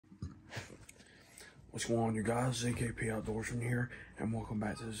What's going on, you guys? ZKP Outdoorsman here, and welcome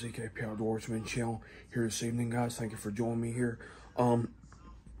back to the ZKP Outdoorsman channel here this evening, guys. Thank you for joining me here.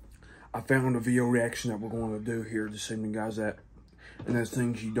 I found a video reaction that we're going to do here this evening, guys, and that's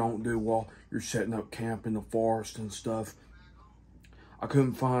things you don't do while you're setting up camp in the forest and stuff. I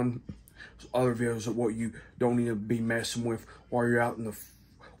couldn't find other videos of what you don't need to be messing with while you're out in the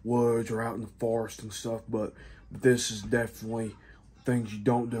woods or out in the forest and stuff, but this is definitely things you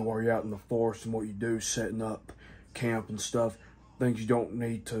don't do while you're out in the forest and what you do setting up camp and stuff. Things you don't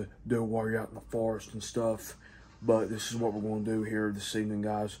need to do while you're out in the forest and stuff. But this is what we're going to do here this evening,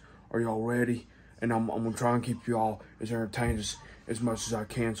 guys. Are y'all ready? And I'm going to try and keep y'all as entertained as much as I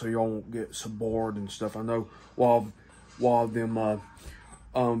can so y'all won't get so bored and stuff. I know while them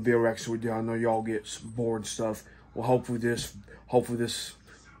video reactions we do, I know y'all get bored and stuff. Well, hopefully this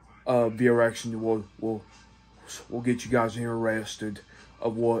video reaction will get you guys interested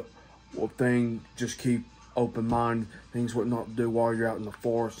of what thing. Just keep open mind, things what not to do while you're out in the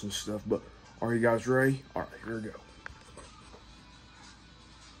forest and stuff. But are you guys ready? All right, here we go.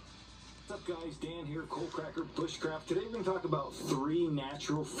 What's up, guys? Dan here, Coalcracker Bushcraft. Today we're going to talk about 3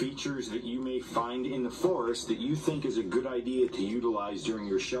 natural features that you may find in the forest that you think is a good idea to utilize during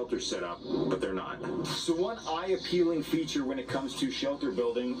your shelter setup, but they're not. So one eye-appealing feature when it comes to shelter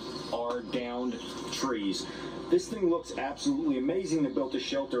building are downed trees. This thing looks absolutely amazing to build a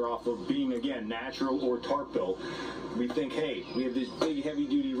shelter off of being, again, natural or tarp built. We think, hey, we have this big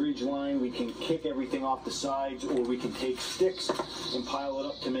heavy-duty ridge line, we can kick everything off the sides, or we can take sticks and pile it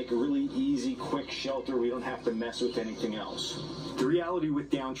up to make a really easy, quick shelter. We don't have to mess with anything else. The reality with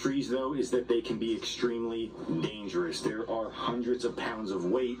downed trees, though, is that they can be extremely dangerous. There are hundreds of pounds of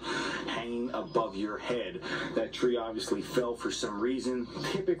weight hanging above your head. That tree obviously fell for some reason,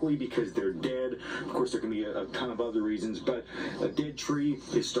 typically because they're dead. Of course, there can be a ton of other reasons, but a dead tree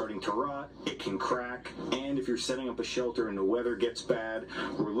is starting to rot, it can crack, and if you're setting up a shelter and the weather gets bad,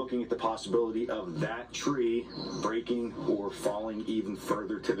 we're looking at the possibility of that tree breaking or falling even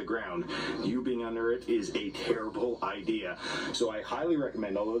further to the ground. You being under it is a terrible idea. So I highly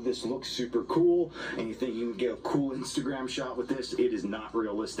recommend, although this looks super cool and you think you can get a cool Instagram shot with this, it is not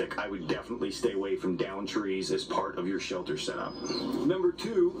realistic. I would definitely stay away from downed trees as part of your shelter setup. Number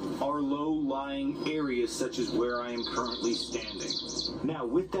 2 are low-lying areas such as where I am currently standing. Now,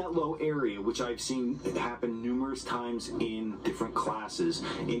 with that low area, which I've seen happen numerous times in different classes,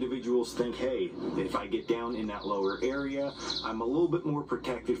 individuals think, hey, if I get down in that lower area, I'm a little bit more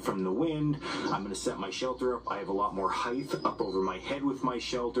protected from the wind. I'm going to set my shelter up. I have a lot more height up over my head with my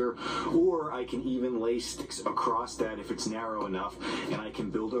shelter, or I can even lay sticks across that if it's narrow enough, and I can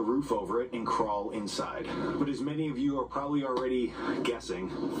build a roof over it and crawl inside. But as many of you are probably already guessing,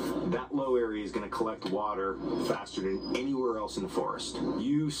 that low area is going to collect water faster than anywhere else in the forest.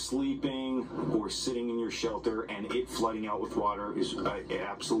 You sleeping or sitting in your shelter and it flooding out with water is an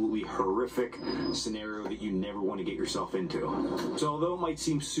absolutely horrific scenario that you never want to get yourself into. So although it might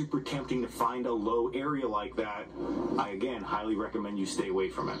seem super tempting to find a low area like that, I again highly recommend you stay away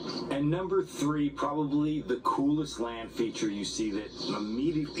from it. And number 3, probably the coolest land feature you see that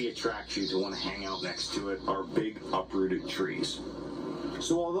immediately attracts you to want to hang out next to it are big uprooted trees.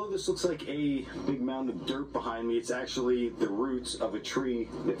 So although this looks like a big mound of dirt behind me, it's actually the roots of a tree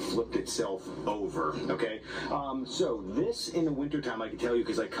that flipped itself over, okay? So this, in the wintertime, I can tell you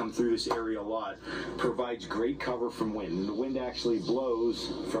because I come through this area a lot, provides great cover from wind. And the wind actually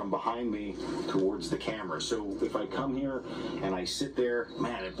blows from behind me towards the camera. So if I come here and I sit there,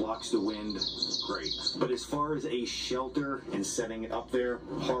 man, it blocks the wind, great. But as far as a shelter and setting it up there,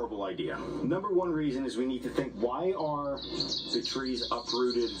 horrible idea. Number 1 reason is we need to think, why are the trees uprooted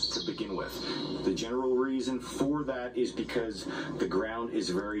to begin with? The general reason for that is because the ground is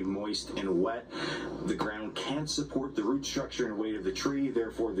very moist and wet. The ground can't support the root structure and weight of the tree,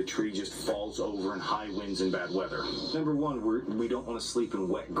 therefore the tree just falls over in high winds and bad weather. Number 1, we don't want to sleep in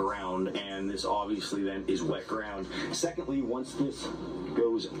wet ground, and this obviously then is wet ground. Secondly, once this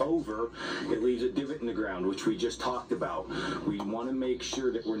goes over, it leaves a divot in the ground, which we just talked about. We want to make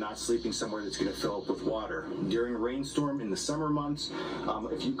sure that we're not sleeping somewhere that's going to fill up with water. During a rainstorm in the summer months,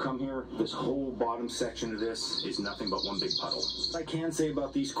 if you come here, this whole bottom section of this is nothing but one big puddle. What I can say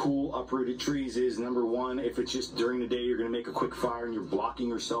about these cool uprooted trees is, number 1, if it's just during the day you're going to make a quick fire and you're blocking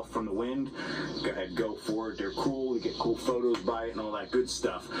yourself from the wind, go ahead, go for it. They're cool, you get cool photos by it and all that good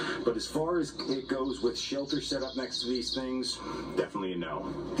stuff. But as far as it goes with shelter set up next to these things, definitely a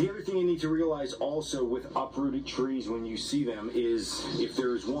no. The other thing you need to realize also with uprooted trees when you see them is, if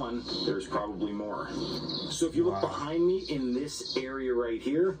there's one, there's probably more. So if you look behind me in this area right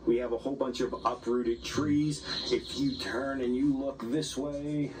here, we have a whole bunch of uprooted trees. If you turn and you look this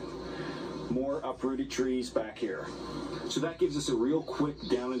way, more uprooted trees back here. So that gives us a real quick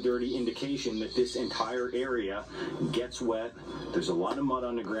down and dirty indication that this entire area gets wet, there's a lot of mud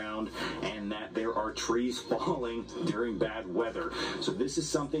on the ground, and that there are trees falling during bad weather. So this is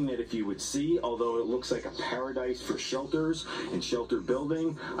something that if you would see, although it looks like a paradise for shelters and shelter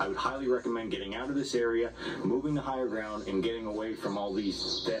building, I would highly recommend getting out of this area, moving to higher ground, and getting away from all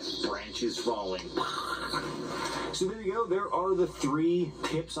these dead branches falling. So there you go. There are the 3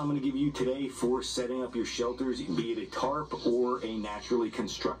 tips I'm going to give you today for setting up your shelters, be it a tarp or a naturally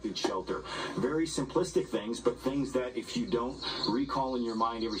constructed shelter. Very simplistic things, but things that if you don't recall in your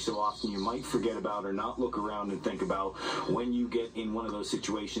mind every so often, you might forget about or not look around and think about when you get in one of those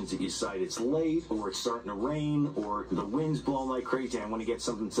situations that you decide it's late or it's starting to rain or the wind's blowing like crazy and I want to get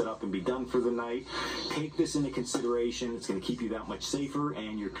something set up and be done for the night. Take this into consideration. It's going to keep you that much safer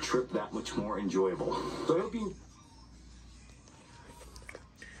and your trip that much more enjoyable. So I hope you...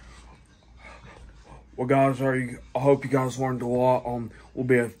 Well, guys, I hope you guys learned a lot on will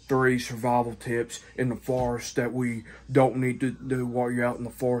be 3 survival tips in the forest that we don't need to do while you're out in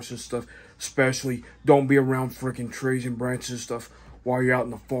the forest and stuff. Especially, don't be around freaking trees and branches and stuff while you're out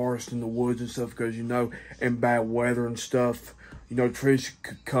in the forest and the woods and stuff, because you know, in bad weather and stuff, you know, trees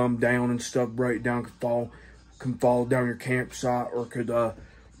could come down and stuff, break down, can fall down your campsite, or could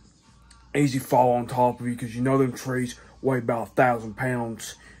easy fall on top of you, because you know them trees weigh about 1,000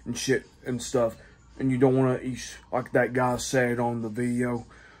 pounds and shit and stuff. And you don't want to, like that guy said on the video,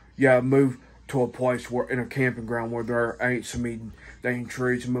 yeah, move to a place where, in a camping ground where there ain't so many dang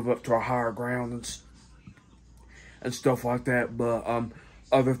trees, and move up to a higher ground and stuff like that. But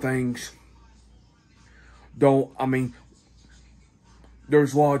other things, there's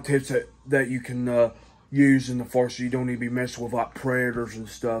a lot of tips that you can use in the forest. So you don't need to be messing with like predators and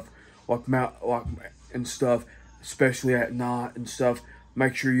stuff, and stuff, especially at night and stuff.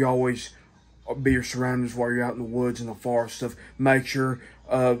 Make sure you always be your surroundings while you're out in the woods and the forest stuff. Make sure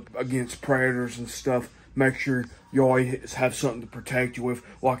against predators and stuff. Make sure you always have something to protect you with,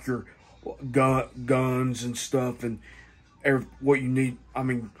 like your guns and stuff, and what you need.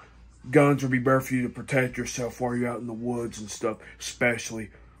 Guns would be better for you to protect yourself while you're out in the woods and stuff, especially.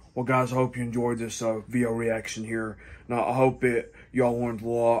 Well, guys, I hope you enjoyed this video reaction here. Now, I hope y'all learned a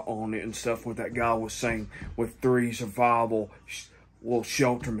lot on it and stuff, what that guy was saying with 3 survival little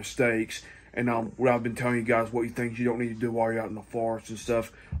shelter mistakes. And what I've been telling you guys, what you think you don't need to do while you're out in the forest and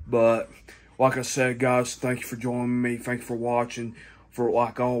stuff. But like I said, guys, thank you for joining me. Thank you for watching, for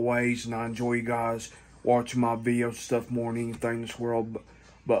like always. And I enjoy you guys watching my videos and stuff more than anything in this world.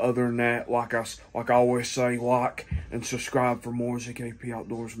 But other than that, like I always say, like and subscribe for more ZKP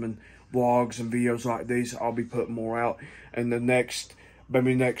Outdoorsman vlogs and videos like these. I'll be putting more out. And the next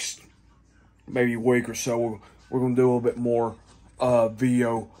maybe week or so, we're going to do a little bit more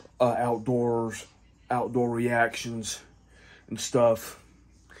video outdoor reactions and stuff.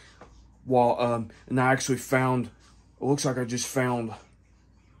 While and I actually found, it looks like I just found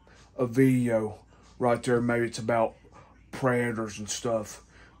a video right there. Maybe it's about predators and stuff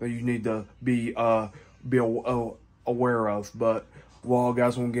that you need to be aware of. But well,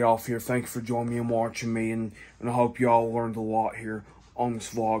 guys, I'm gonna get off here. Thank you for joining me and watching me, and I hope y'all learned a lot here on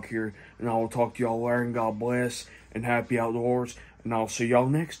this vlog here. And I will talk to y'all later, and God bless and happy outdoors. And I'll see y'all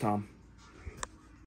next time.